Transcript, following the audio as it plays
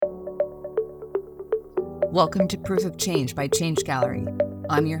Welcome to Proof of Change by Change Gallery.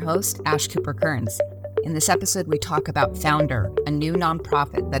 I'm your host, Ash Cooper Kearns. In this episode, we talk about FOUND3R, a new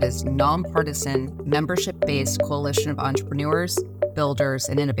nonprofit that is nonpartisan, membership-based coalition of entrepreneurs, builders,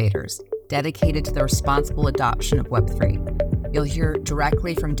 and innovators dedicated to the responsible adoption of Web3. You'll hear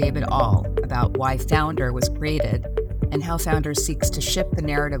directly from David All about why FOUND3R was created and how FOUND3R seeks to shift the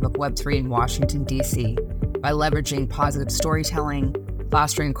narrative of Web3 in Washington, D.C. by leveraging positive storytelling,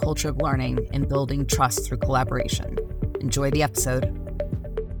 fostering a culture of learning, and building trust through collaboration. Enjoy the episode.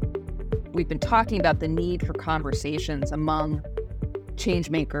 We've been talking about the need for conversations among change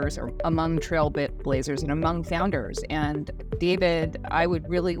makers or among trailblazers and among founders. And David, I would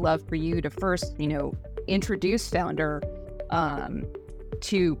really love for you to first, introduce FOUND3R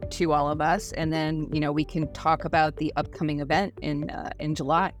to all of us, and then, we can talk about the upcoming event in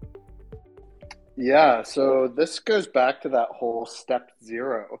July. Yeah, so this goes back to that whole step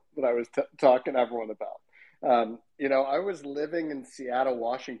zero that I was talking to everyone about. I was living in Seattle,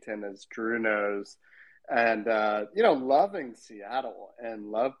 Washington, as Drew knows, and, loving Seattle and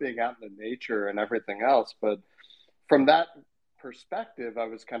love being out in the nature and everything else. But from that perspective, I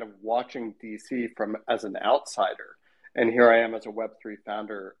was kind of watching DC as an outsider. And here I am as a Web3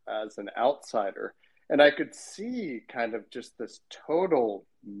 founder as an outsider. And I could see kind of just this total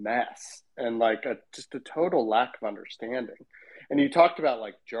mess and just a total lack of understanding. And you talked about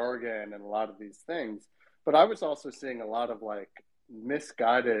jargon and a lot of these things, but I was also seeing a lot of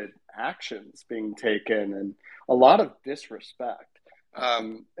misguided actions being taken and a lot of disrespect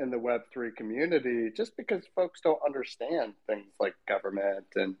in the Web3 community, just because folks don't understand things like government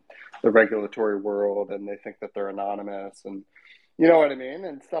and the regulatory world, and they think that they're anonymous and you know what I mean?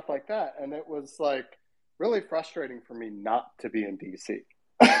 And stuff like that. And it was really frustrating for me not to be in DC.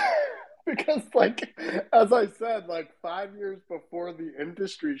 Because as I said, 5 years before the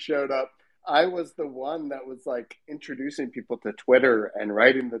industry showed up, I was the one that was introducing people to Twitter and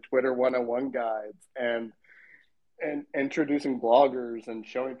writing the Twitter 101 guides and introducing bloggers and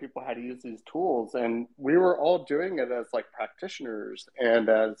showing people how to use these tools. And we were all doing it as practitioners and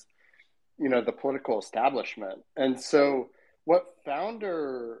as, the political establishment. And so what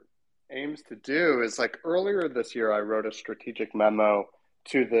FOUND3R aims to do is earlier this year, I wrote a strategic memo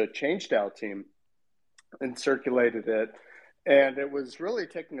to the ChangeDAO team and circulated it. And it was really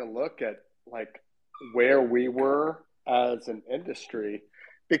taking a look at where we were as an industry,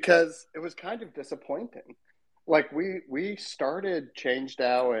 because it was kind of disappointing. We started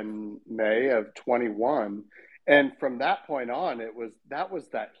ChangeDAO in May of 21. And from that point on, that was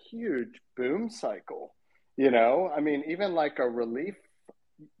that huge boom cycle. Even a relief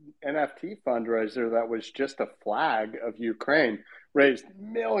NFT fundraiser that was just a flag of Ukraine raised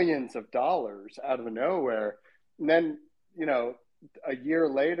millions of dollars out of nowhere. And then, a year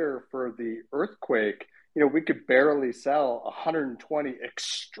later for the earthquake, we could barely sell 120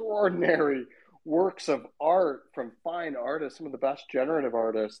 extraordinary works of art from fine artists, some of the best generative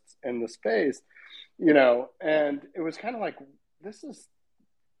artists in the space, and it was kind of this is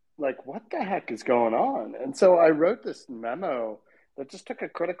what the heck is going on? And so I wrote this memo that just took a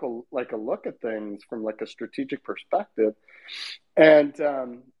critical, a look at things from a strategic perspective. And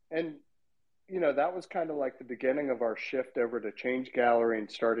that was kind of the beginning of our shift over to Change Gallery and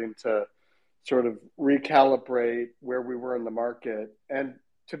starting to sort of recalibrate where we were in the market. And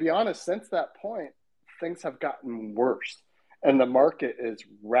to be honest, since that point, things have gotten worse and the market is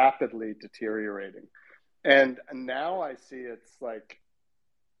rapidly deteriorating. And now I see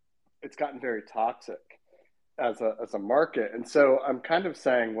it's gotten very toxic as a market. And so I'm kind of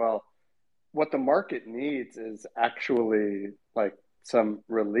saying, well, what the market needs is actually some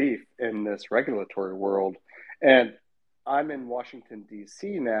relief in this regulatory world. And I'm in Washington,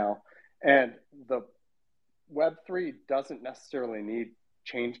 D.C. now, and the Web3 doesn't necessarily need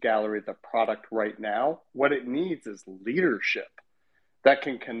Change Gallery, the product right now. What it needs is leadership that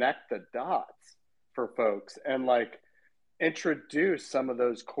can connect the dots for folks and introduce some of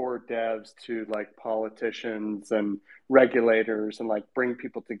those core devs to politicians and regulators and bring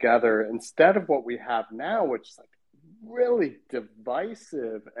people together instead of what we have now, which is really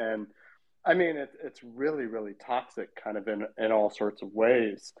divisive. And it's really, really toxic kind of in all sorts of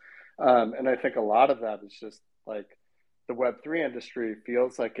ways. And I think a lot of that is just the Web3 industry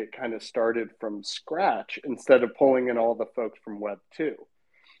feels like it kind of started from scratch instead of pulling in all the folks from Web2.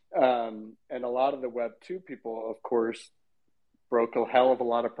 And a lot of the Web2 people, of course, broke a hell of a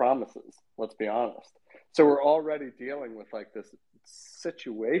lot of promises, let's be honest. So we're already dealing with this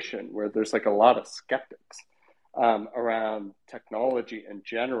situation where there's a lot of skeptics around technology in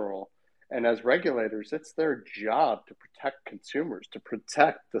general. And as regulators, it's their job to protect consumers, to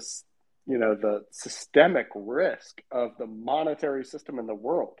protect the systemic risk of the monetary system in the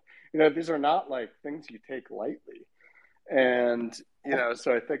world. These are not like things you take lightly. And,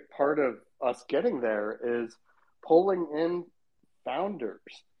 so I think part of us getting there is pulling in founders,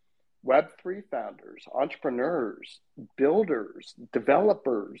 Web3 founders, entrepreneurs, builders,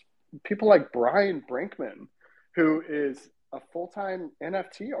 developers, people like Brian Brinkman, who is a full-time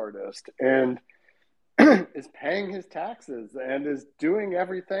NFT artist and is paying his taxes and is doing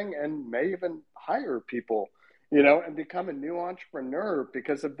everything and may even hire people, and become a new entrepreneur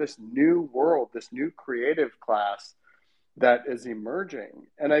because of this new world, this new creative class that is emerging.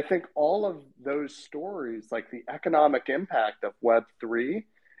 And I think all of those stories, like the economic impact of Web3,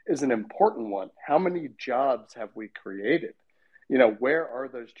 is an important one. How many jobs have we created? Where are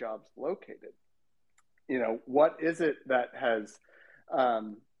those jobs located? What is it that has,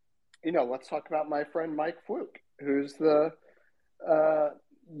 let's talk about my friend Mike Fluke, who's the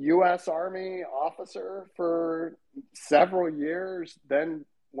U.S. Army officer for several years, then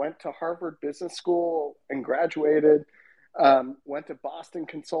went to Harvard Business School and graduated, went to Boston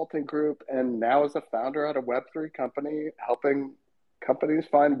Consulting Group, and now is a founder at a Web3 company, helping companies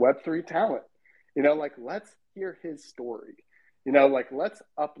find Web3 talent. Let's hear his story. Let's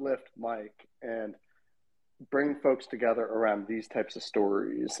uplift Mike and bring folks together around these types of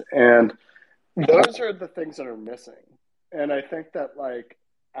stories. And those are the things that are missing. And I think that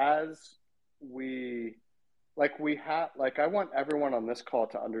as we I want everyone on this call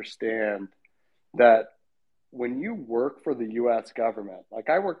to understand that when you work for the US government,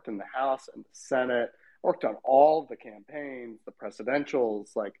 I worked in the House and the Senate, worked on all the campaigns, the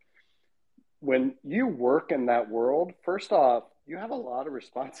presidentials, when you work in that world, first off, you have a lot of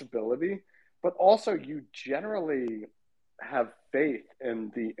responsibility, but also you generally have faith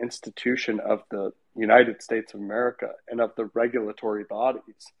in the institution of the United States of America and of the regulatory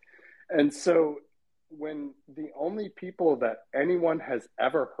bodies. And so when the only people that anyone has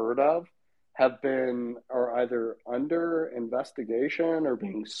ever heard of are either under investigation or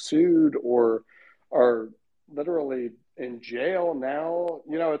being sued or are literally in jail now,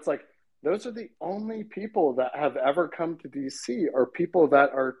 it's those are the only people that have ever come to DC are people that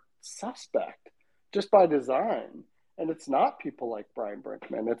are suspect just by design. And it's not people like Brian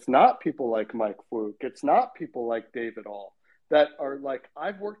Brinkman. It's not people like Mike Fluke. It's not people like David All that are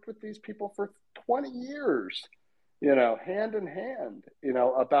I've worked with these people for 20 years, hand in hand,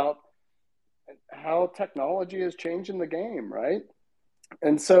 about how technology is changing the game, right?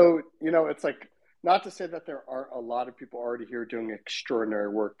 And so, it's not to say that there aren't a lot of people already here doing extraordinary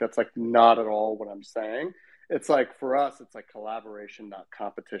work. That's not at all what I'm saying. It's for us, it's collaboration, not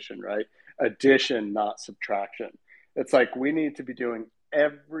competition, right? Addition, not subtraction. It's we need to be doing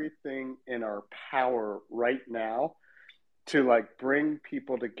everything in our power right now to bring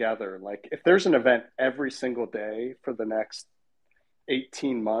people together. If there's an event every single day for the next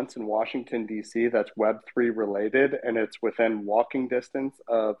 18 months in Washington, D.C. that's Web3 related, and it's within walking distance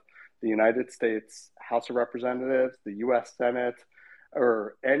of the United States House of Representatives, the U.S. Senate,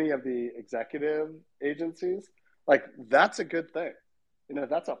 or any of the executive agencies, that's a good thing.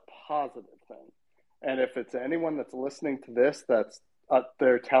 That's a positive thing. And if it's anyone that's listening to this that's up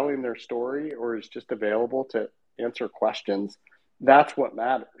there telling their story or is just available to answer questions, that's what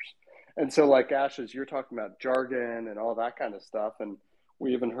matters. And so Ash, as you're talking about jargon and all that kind of stuff, and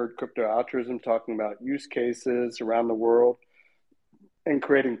we even heard crypto altruism talking about use cases around the world and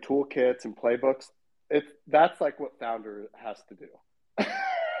creating toolkits and playbooks, that's what Founder has to do.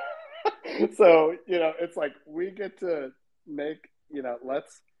 So, it's we get to make,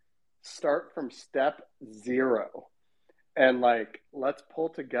 let's start from step zero and let's pull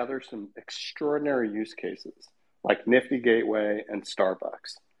together some extraordinary use cases like Nifty Gateway and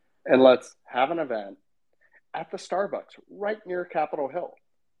Starbucks. And let's have an event at the Starbucks right near Capitol Hill.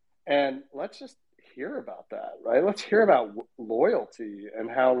 And let's just hear about that, right? Let's hear about loyalty and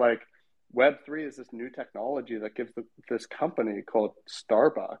how Web3 is this new technology that gives this company called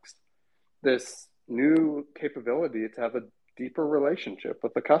Starbucks this new capability to have a deeper relationship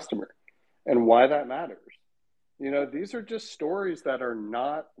with the customer and why that matters. These are just stories that are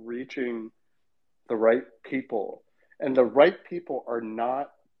not reaching the right people. And the right people are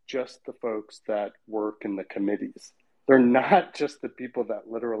not just the folks that work in the committees. They're not just the people that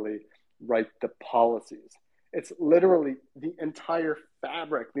literally write the policies. It's literally the entire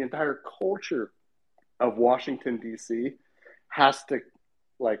fabric, the entire culture of Washington, D.C. has to,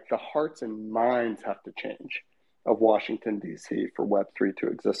 the hearts and minds have to change of Washington, D.C. for Web3 to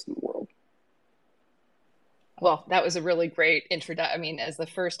exist in the world. Well, that was a really great introduction. I mean, as the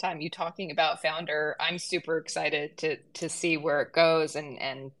first time you talking about Founder, I'm super excited to see where it goes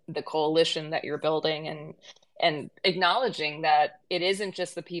and the coalition that you're building and acknowledging that it isn't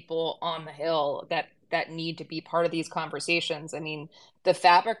just the people on the Hill that need to be part of these conversations. I mean, the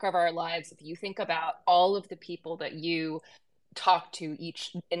fabric of our lives, if you think about all of the people that you talk to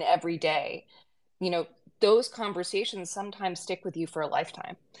each and every day, you know, those conversations sometimes stick with you for a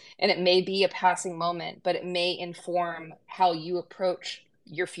lifetime. And it may be a passing moment, but it may inform how you approach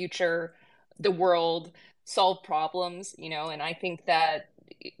your future, the world, solve problems, and I think that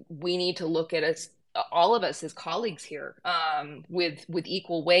we need to look at us, all of us as colleagues here, with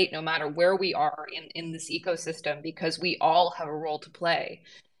equal weight, no matter where we are in this ecosystem, because we all have a role to play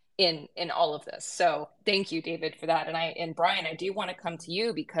in all of this. So thank you, David, for that. And Brian, I do want to come to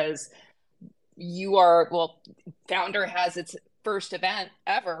you because you are, well, Founder has its first event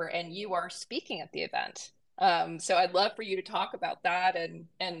ever, and you are speaking at the event. So I'd love for you to talk about that,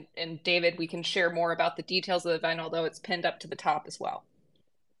 and David, we can share more about the details of the event, although it's pinned up to the top as well.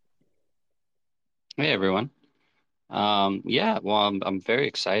 Hey everyone. Yeah, well, I'm very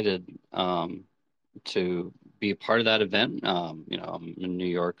excited to be a part of that event. I'm a New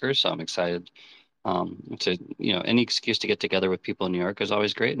Yorker, so I'm excited to, any excuse to get together with people in New York is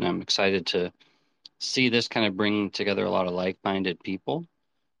always great, and I'm excited to see this kind of bring together a lot of like-minded people.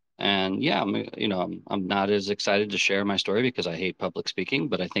 And yeah, I'm not as excited to share my story because I hate public speaking,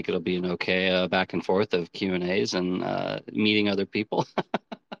 but I think it'll be an okay back and forth of Q&As and meeting other people.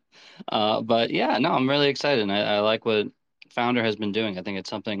 But yeah, no, I'm really excited. And I like what Founder has been doing. I think it's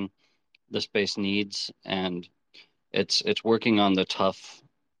something the space needs, and it's working on the tough,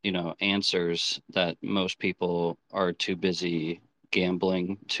 answers that most people are too busy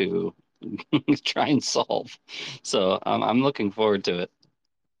gambling to try and solve. So I'm looking forward to it.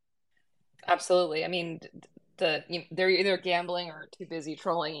 Absolutely. I mean, they're either gambling or too busy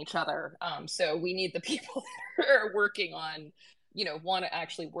trolling each other. So we need the people that are working on, want to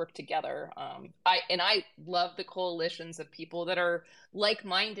actually work together. I love the coalitions of people that are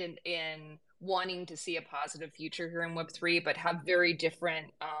like-minded in wanting to see a positive future here in Web3, but have very different,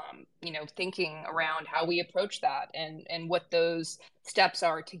 thinking around how we approach that and what those steps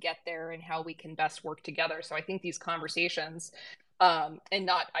are to get there and how we can best work together. So I think these conversations, I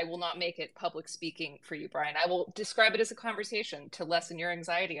will not make it public speaking for you, Brian. I will describe it as a conversation to lessen your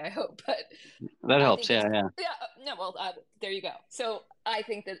anxiety, I hope. But That I helps. think it's, Yeah, yeah. yeah, no, well, there you go. So I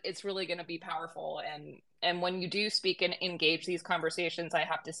think that it's really going to be powerful. And when you do speak and engage these conversations, I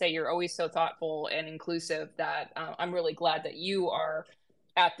have to say you're always so thoughtful and inclusive that I'm really glad that you are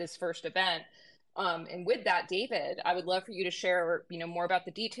at this first event. And with that, David, I would love for you to share, more about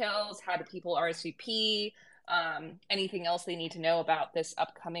the details. How do people RSVP? Anything else they need to know about this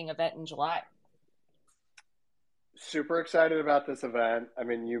upcoming event in July? Super excited about this event. I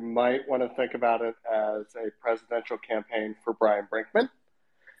mean, you might want to think about it as a presidential campaign for Brian Brinkman.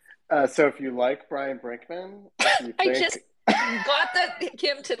 So if you like Brian Brinkman, if you I think, just got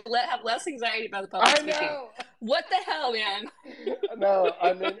him to have less anxiety about the public I speaking. know. What the hell, man? No,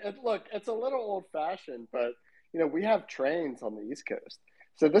 I mean, look, it's a little old fashioned, but we have trains on the East Coast.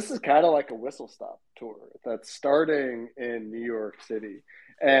 So this is kind of like a whistle stop tour that's starting in New York City.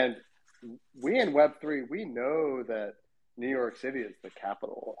 And we in Web3, we know that New York City is the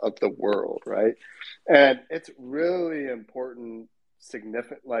capital of the world, right? And it's really important,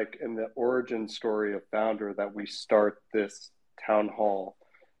 significant, like in the origin story of Founder, that we start this town hall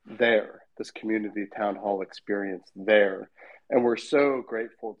there, this community town hall experience there. And we're so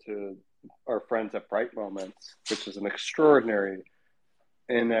grateful to our friends at Bright Moments, which is an extraordinary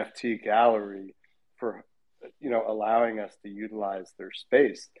NFT gallery, for allowing us to utilize their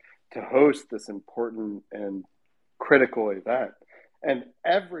space to host this important and critical event. And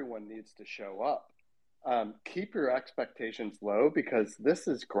everyone needs to show up. Keep your expectations low because this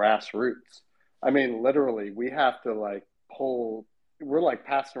is grassroots. I mean, literally, we have to we're like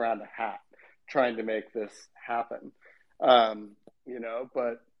passing around a hat trying to make this happen.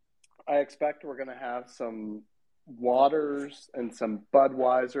 But I expect we're going to have some waters and some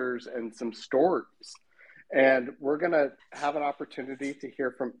Budweisers and some stories. And we're going to have an opportunity to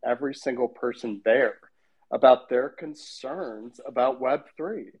hear from every single person there about their concerns about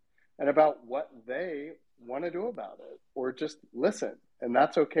Web3 and about what they want to do about it, or just listen. And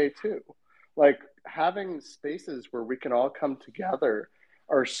that's okay too. Like, having spaces where we can all come together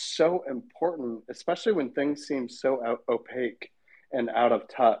are so important, especially when things seem so opaque and out of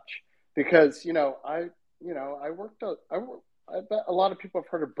touch. Because, I bet a lot of people have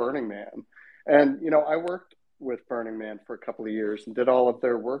heard of Burning Man. And, I worked with Burning Man for a couple of years and did all of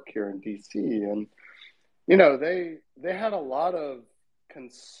their work here in DC. And, They had a lot of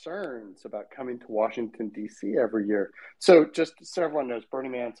concerns about coming to Washington, D.C. every year. So just so everyone knows,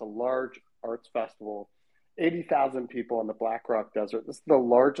 Burning Man's a large arts festival, 80,000 people in the Black Rock Desert. This is the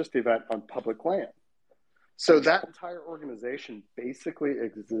largest event on public land. So that entire organization basically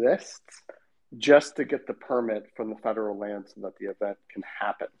exists just to get the permit from the federal land so that the event can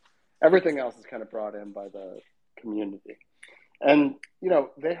happen. Everything else is kind of brought in by the community. And,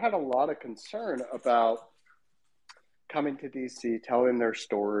 they had a lot of concern about coming to DC, telling their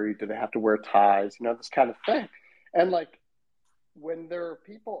story. Do they have to wear ties? This kind of thing. And when there are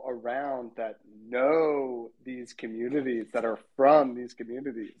people around that know these communities, that are from these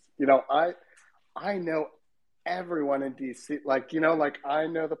communities, I know everyone in DC, I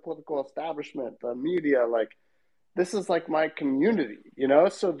know the political establishment, the media, this is my community,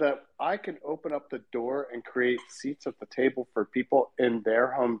 so that I can open up the door and create seats at the table for people in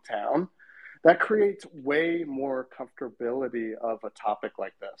their hometown. That creates way more comfortability of a topic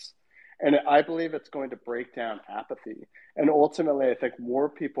like this. And I believe it's going to break down apathy. And ultimately, I think more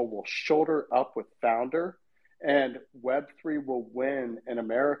people will shoulder up with Founder, and Web3 will win in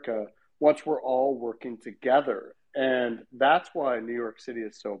America once we're all working together. And that's why New York City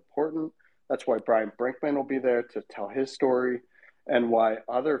is so important. That's why Brian Brinkman will be there to tell his story, and why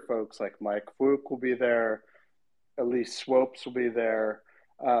other folks like Mike Fook will be there, Elise Swopes will be there.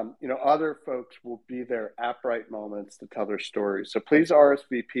 Other folks will be there at Bright Moments to tell their stories. So please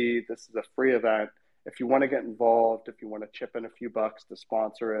RSVP. This is a free event. If you want to get involved, if you want to chip in a few bucks to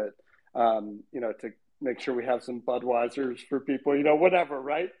sponsor it, to make sure we have some Budweisers for people, whatever,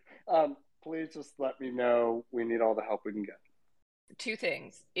 right? Please just let me know. We need all the help we can get. Two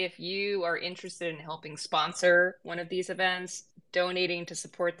things. If you are interested in helping sponsor one of these events, donating to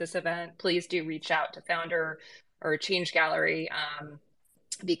support this event, please do reach out to Founder or Change Gallery.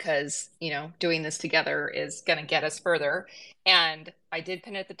 Because, doing this together is going to get us further. And I did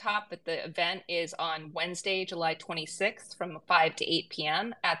pin it at the top, but the event is on Wednesday, July 26th from 5 to 8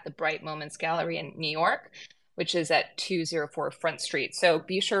 p.m. at the Bright Moments Gallery in New York, which is at 204 Front Street. So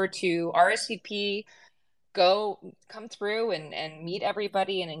be sure to RSVP, come through and meet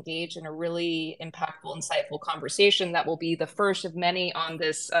everybody and engage in a really impactful, insightful conversation that will be the first of many on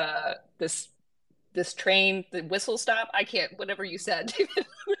this train, the whistle stop. I can't, whatever you said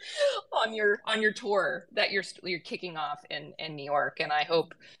on your tour that you're kicking off in New York. And I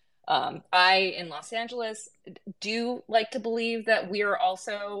hope I in Los Angeles do like to believe that we are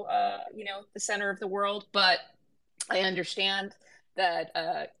also the center of the world, but I understand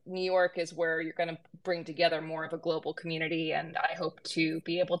that New York is where you're going to bring together more of a global community, and I hope to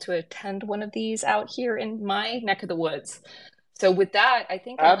be able to attend one of these out here in my neck of the woods. So with that, I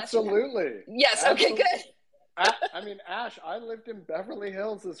think absolutely. Yes. Absolutely. Okay, good. Ash, I lived in Beverly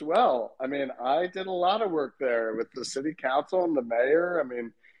Hills as well. I did a lot of work there with the city council and the mayor.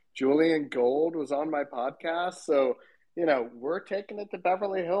 Julian Gold was on my podcast. So, we're taking it to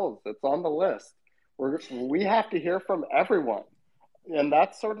Beverly Hills. It's on the list. We have to hear from everyone. And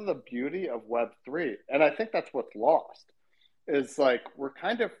that's sort of the beauty of Web3. And I think that's what's lost is we're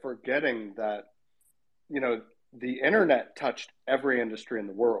kind of forgetting that, the internet touched every industry in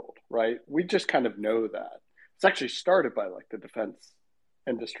the world, right? We just kind of know that. It's actually started by the defense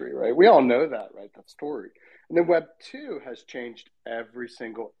industry, right? We all know that, right? That story. And then Web 2 has changed every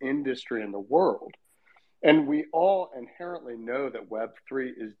single industry in the world. And we all inherently know that Web 3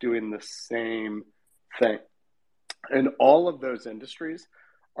 is doing the same thing. And all of those industries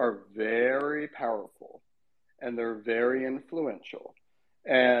are very powerful and they're very influential.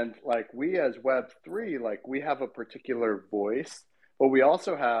 And we as Web3, we have a particular voice, but we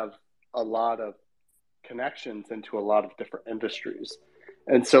also have a lot of connections into a lot of different industries.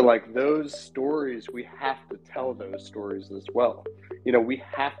 And so those stories, we have to tell those stories as well. We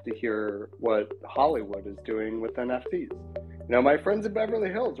have to hear what Hollywood is doing with NFTs. My friends in Beverly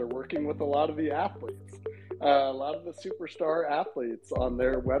Hills are working with a lot of the athletes, a lot of the superstar athletes on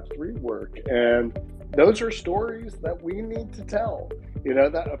their Web3 work. And those are stories that we need to tell,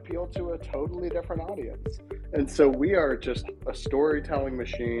 that appeal to a totally different audience. And so we are just a storytelling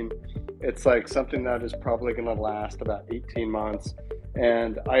machine. It's something that is probably going to last about 18 months.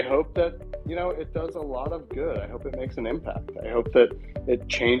 And I hope that, it does a lot of good. I hope it makes an impact. I hope that it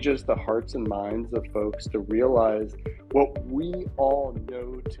changes the hearts and minds of folks to realize what we all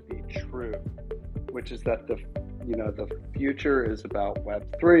know to be true, which is that the future is about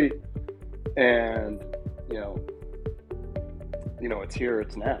Web3, and it's here,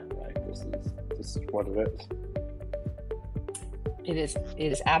 it's now, right? This is what it is. It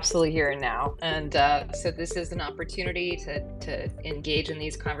is absolutely here and now. And so this is an opportunity to engage in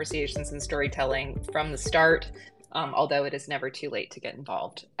these conversations and storytelling from the start, although it is never too late to get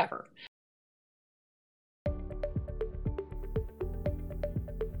involved, ever.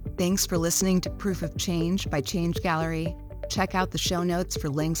 Thanks for listening to Proof of Change by Change Gallery. Check out the show notes for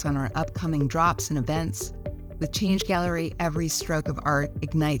links on our upcoming drops and events. With Change Gallery, every stroke of art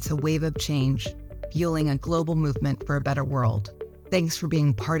ignites a wave of change, fueling a global movement for a better world. Thanks for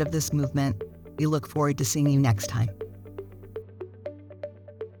being part of this movement. We look forward to seeing you next time.